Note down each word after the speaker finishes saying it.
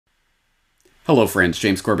Hello friends,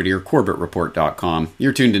 James Corbett here, CorbettReport.com.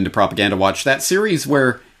 You're tuned into Propaganda Watch, that series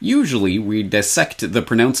where usually we dissect the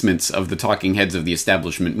pronouncements of the talking heads of the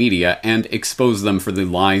establishment media and expose them for the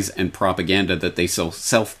lies and propaganda that they so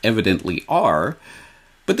self-evidently are.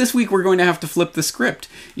 But this week we're going to have to flip the script.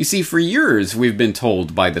 You see, for years we've been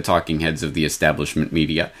told by the talking heads of the establishment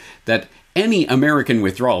media that any American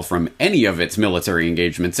withdrawal from any of its military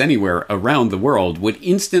engagements anywhere around the world would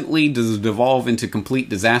instantly devolve into complete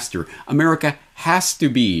disaster. America has to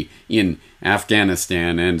be in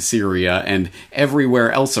Afghanistan and Syria and everywhere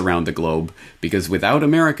else around the globe, because without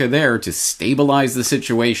America there to stabilize the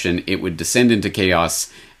situation, it would descend into chaos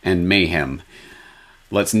and mayhem.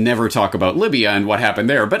 Let's never talk about Libya and what happened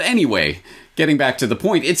there. But anyway, getting back to the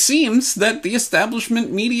point, it seems that the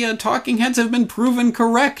establishment media talking heads have been proven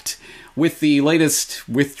correct with the latest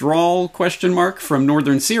withdrawal from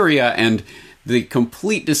northern Syria and the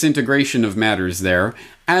complete disintegration of matters there,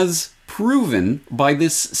 as proven by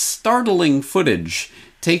this startling footage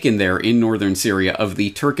taken there in northern Syria of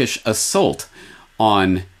the Turkish assault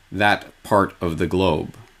on that part of the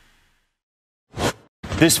globe.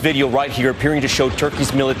 This video right here appearing to show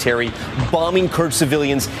Turkey's military bombing Kurd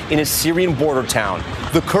civilians in a Syrian border town.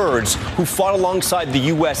 The Kurds who fought alongside the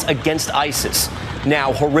U.S. against ISIS.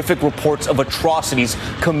 Now, horrific reports of atrocities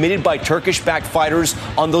committed by Turkish-backed fighters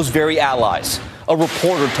on those very allies. A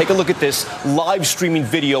reporter, take a look at this live streaming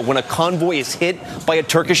video when a convoy is hit by a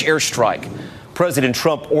Turkish airstrike. President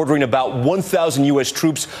Trump ordering about 1,000 U.S.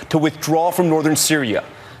 troops to withdraw from northern Syria.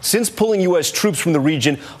 Since pulling U.S. troops from the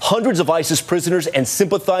region, hundreds of ISIS prisoners and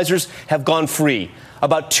sympathizers have gone free.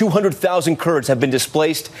 About 200,000 Kurds have been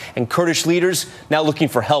displaced, and Kurdish leaders now looking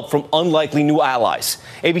for help from unlikely new allies.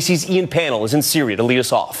 ABC's Ian Pannell is in Syria to lead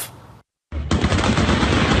us off.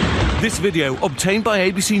 This video, obtained by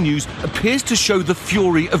ABC News, appears to show the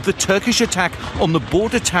fury of the Turkish attack on the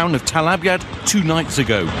border town of Tal Abyad 2 nights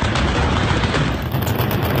ago.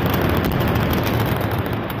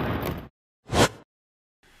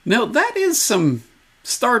 Now, that is some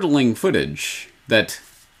startling footage that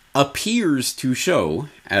appears to show,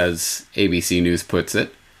 as ABC News puts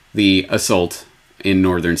it, the assault in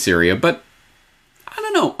northern Syria. But, I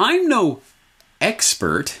don't know, I'm no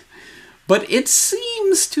expert, but it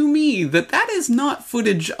seems to me that that is not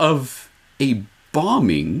footage of a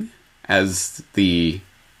bombing, as the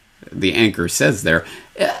anchor says there.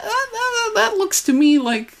 That looks to me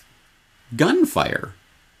like gunfire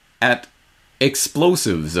at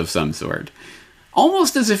explosives of some sort.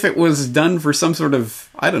 Almost as if it was done for some sort of,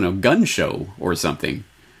 I don't know, gun show or something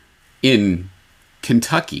in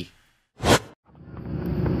Kentucky.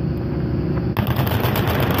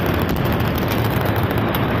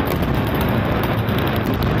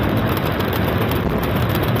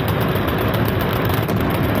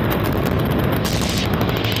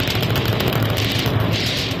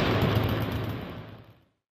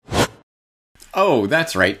 Oh,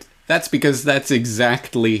 that's right. That's because that's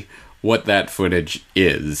exactly what that footage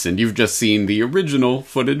is. And you've just seen the original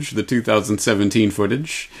footage, the 2017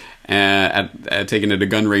 footage, taken at a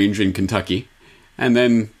gun range in Kentucky. And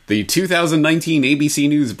then the 2019 ABC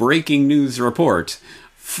News breaking news report.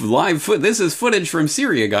 This is footage from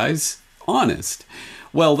Syria, guys. Honest.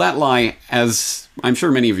 Well, that lie, as I'm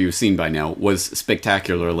sure many of you have seen by now, was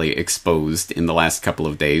spectacularly exposed in the last couple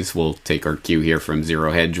of days. We'll take our cue here from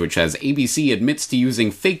Zero Hedge, which has ABC admits to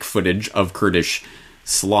using fake footage of Kurdish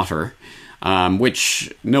slaughter,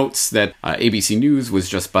 which notes that ABC News was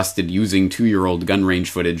just busted using 2-year-old gun range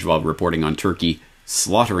footage while reporting on Turkey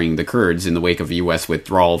slaughtering the Kurds in the wake of a U.S.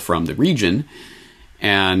 withdrawal from the region.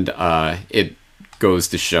 And it goes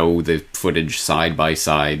to show the footage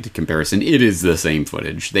side-by-side comparison. It is the same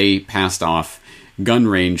footage. They passed off gun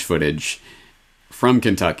range footage from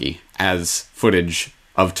Kentucky as footage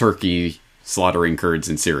of Turkey slaughtering Kurds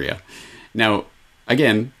in Syria. Now,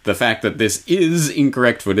 again, the fact that this is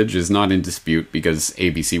incorrect footage is not in dispute because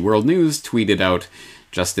ABC World News tweeted out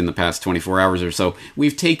just in the past 24 hours or so,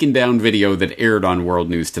 we've taken down video that aired on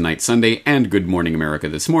World News Tonight Sunday and Good Morning America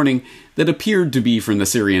this morning that appeared to be from the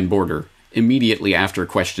Syrian border immediately after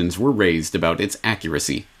questions were raised about its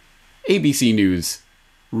accuracy. ABC News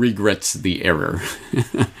regrets the error.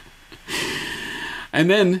 And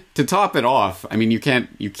then, to top it off, I mean, you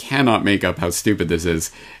cannot make up how stupid this is.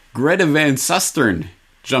 Greta Van Susteren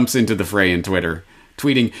jumps into the fray in Twitter,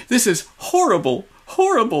 tweeting, "This is horrible,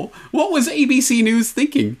 horrible. What was ABC News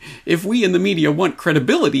thinking? If we in the media want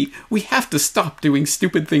credibility, we have to stop doing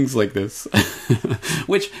stupid things like this."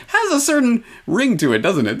 Which has a certain ring to it,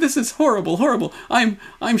 doesn't it? This is horrible, horrible.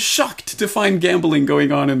 I'm shocked to find gambling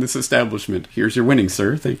going on in this establishment. Here's your winnings,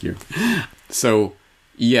 sir. Thank you. So,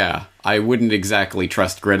 Yeah, I wouldn't exactly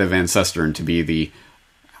trust Greta Van Susteren to be the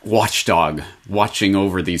watchdog watching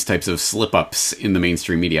over these types of slip-ups in the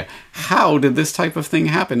mainstream media. How did this type of thing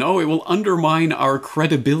happen? Oh, it will undermine our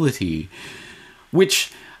credibility.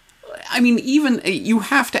 Which, I mean, even you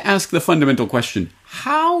have to ask the fundamental question: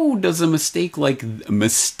 how does a mistake like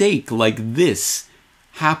this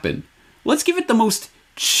happen? Let's give it the most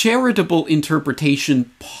charitable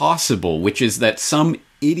interpretation possible, which is that some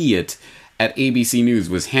idiot at ABC News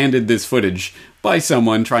was handed this footage by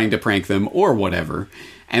someone trying to prank them or whatever,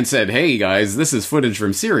 and said, hey guys, this is footage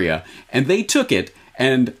from Syria, and they took it,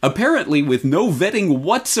 and apparently with no vetting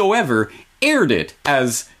whatsoever, aired it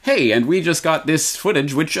as, hey, and we just got this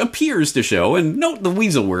footage which appears to show, and note the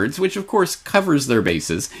weasel words, which of course covers their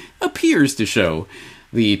bases, appears to show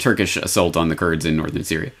the Turkish assault on the Kurds in northern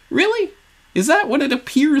Syria. Really? Is that what it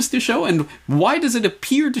appears to show? And why does it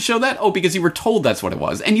appear to show that? Oh, because you were told that's what it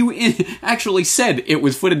was. And you actually said it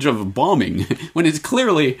was footage of bombing, when it's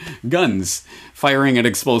clearly guns firing at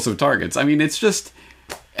explosive targets. I mean, it's just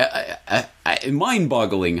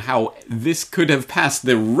mind-boggling how this could have passed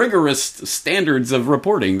the rigorous standards of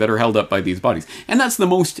reporting that are held up by these bodies. And that's the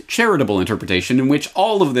most charitable interpretation, in which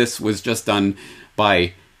all of this was just done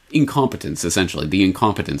by incompetence, essentially, the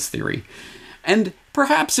incompetence theory. And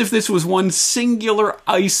perhaps if this was one singular,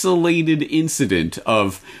 isolated incident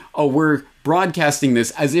of, oh, we're broadcasting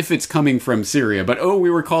this as if it's coming from Syria, but oh,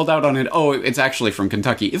 we were called out on it, oh, it's actually from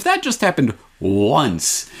Kentucky. If that just happened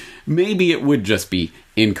once, maybe it would just be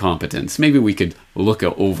incompetence. Maybe we could look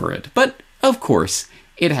over it. But, of course,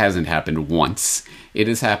 it hasn't happened once. It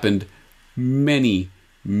has happened many,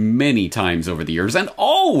 many times over the years, and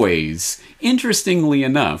always, interestingly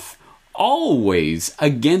enough, always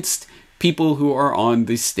against people who are on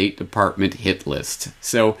the State Department hit list.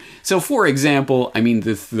 So for example, I mean,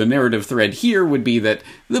 the narrative thread here would be that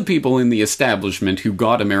the people in the establishment who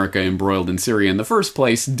got America embroiled in Syria in the first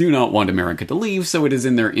place do not want America to leave, so it is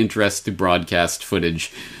in their interest to broadcast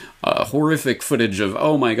footage, horrific footage of,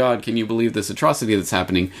 oh my god, can you believe this atrocity that's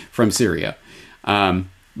happening from Syria?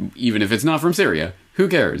 Even if it's not from Syria, who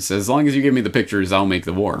cares? As long as you give me the pictures, I'll make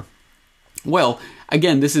the war. Well,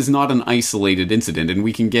 again, this is not an isolated incident, and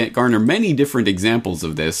we can garner many different examples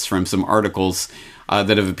of this from some articles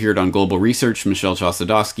that have appeared on Global Research. Michelle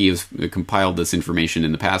Chossudovsky has compiled this information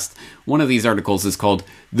in the past. One of these articles is called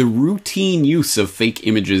 "The Routine Use of Fake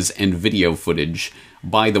Images and Video Footage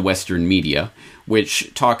by the Western Media,"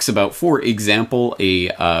 which talks about, for example,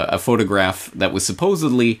 a photograph that was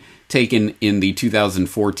supposedly taken in the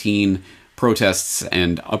 2014 protests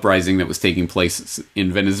and uprising that was taking place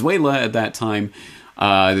in Venezuela at that time.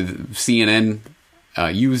 CNN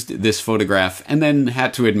used this photograph and then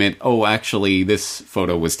had to admit, oh, actually, this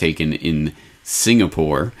photo was taken in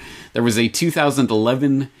Singapore. There was a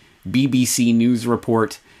 2011 BBC News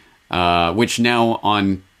report, which now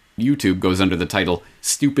on YouTube goes under the title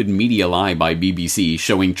 "Stupid Media Lie" by BBC,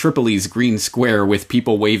 showing Tripoli's green square with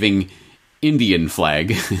people waving Indian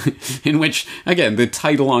flag, in which, again, the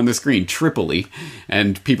title on the screen, Tripoli,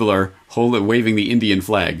 and people are waving the Indian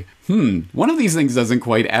flag. One of these things doesn't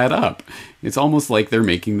quite add up. It's almost like they're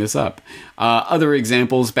making this up. Other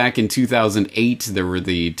examples, back in 2008, there were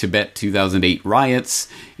the Tibet 2008 riots,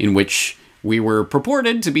 in which we were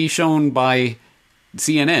purported to be shown by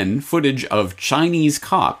CNN footage of Chinese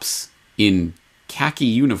cops in khaki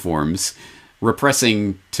uniforms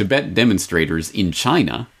repressing Tibet demonstrators in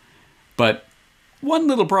China. But one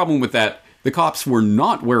little problem with that, the cops were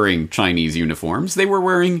not wearing Chinese uniforms. They were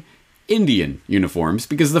wearing Indian uniforms,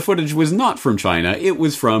 because the footage was not from China, it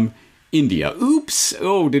was from India. Oops!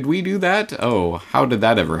 Oh, did we do that? Oh, how did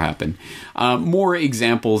that ever happen? More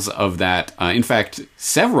examples of that. In fact,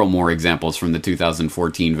 several more examples from the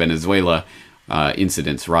 2014 Venezuela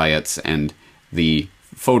incidents, riots, and the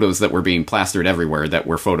photos that were being plastered everywhere that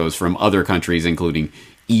were photos from other countries, including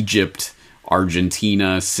Egypt,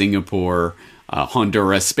 Argentina, Singapore,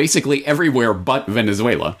 Honduras, basically everywhere but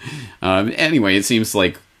Venezuela. Anyway, it seems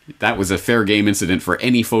like that was a fair game incident for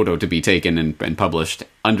any photo to be taken and published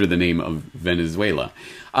under the name of Venezuela.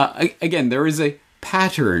 Again, there is a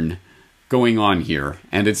pattern going on here,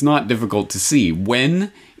 and it's not difficult to see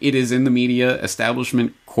when it is in the media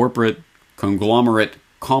establishment, corporate, conglomerate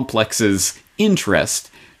complex's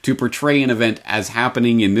interest to portray an event as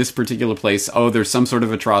happening in this particular place. Oh, there's some sort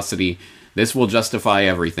of atrocity. This will justify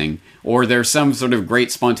everything. Or there's some sort of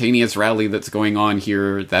great spontaneous rally that's going on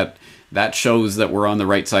here that shows that we're on the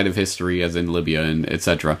right side of history, as in Libya, and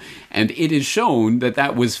etc. And it is shown that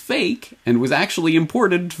that was fake and was actually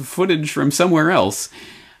imported footage from somewhere else.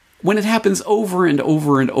 When it happens over and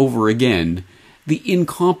over and over again, the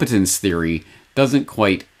incompetence theory doesn't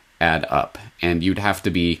quite add up. And you'd have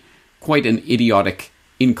to be quite an idiotic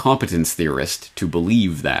incompetence theorist to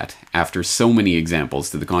believe that after so many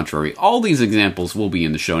examples to the contrary. All these examples will be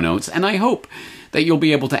in the show notes, and I hope that you'll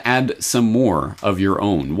be able to add some more of your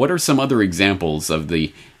own. What are some other examples of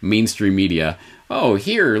the mainstream media? Oh,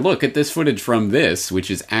 here, look at this footage from this,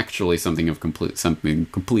 which is actually something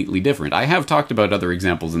completely different. I have talked about other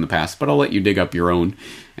examples in the past, but I'll let you dig up your own,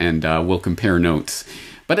 and we'll compare notes.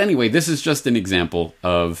 But anyway, this is just an example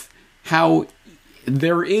of how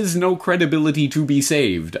there is no credibility to be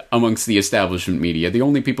saved amongst the establishment media. The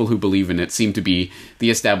only people who believe in it seem to be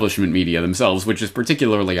the establishment media themselves, which is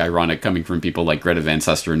particularly ironic coming from people like Greta Van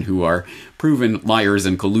Susteren, who are proven liars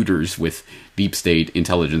and colluders with deep state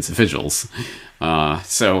intelligence officials.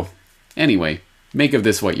 So, anyway, make of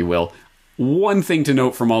this what you will. One thing to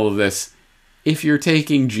note from all of this, if you're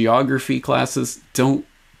taking geography classes, don't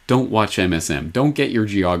watch MSM. Don't get your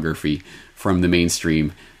geography from the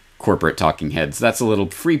mainstream corporate talking heads. That's a little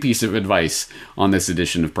free piece of advice on this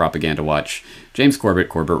edition of Propaganda Watch. James Corbett,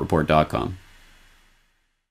 CorbettReport.com.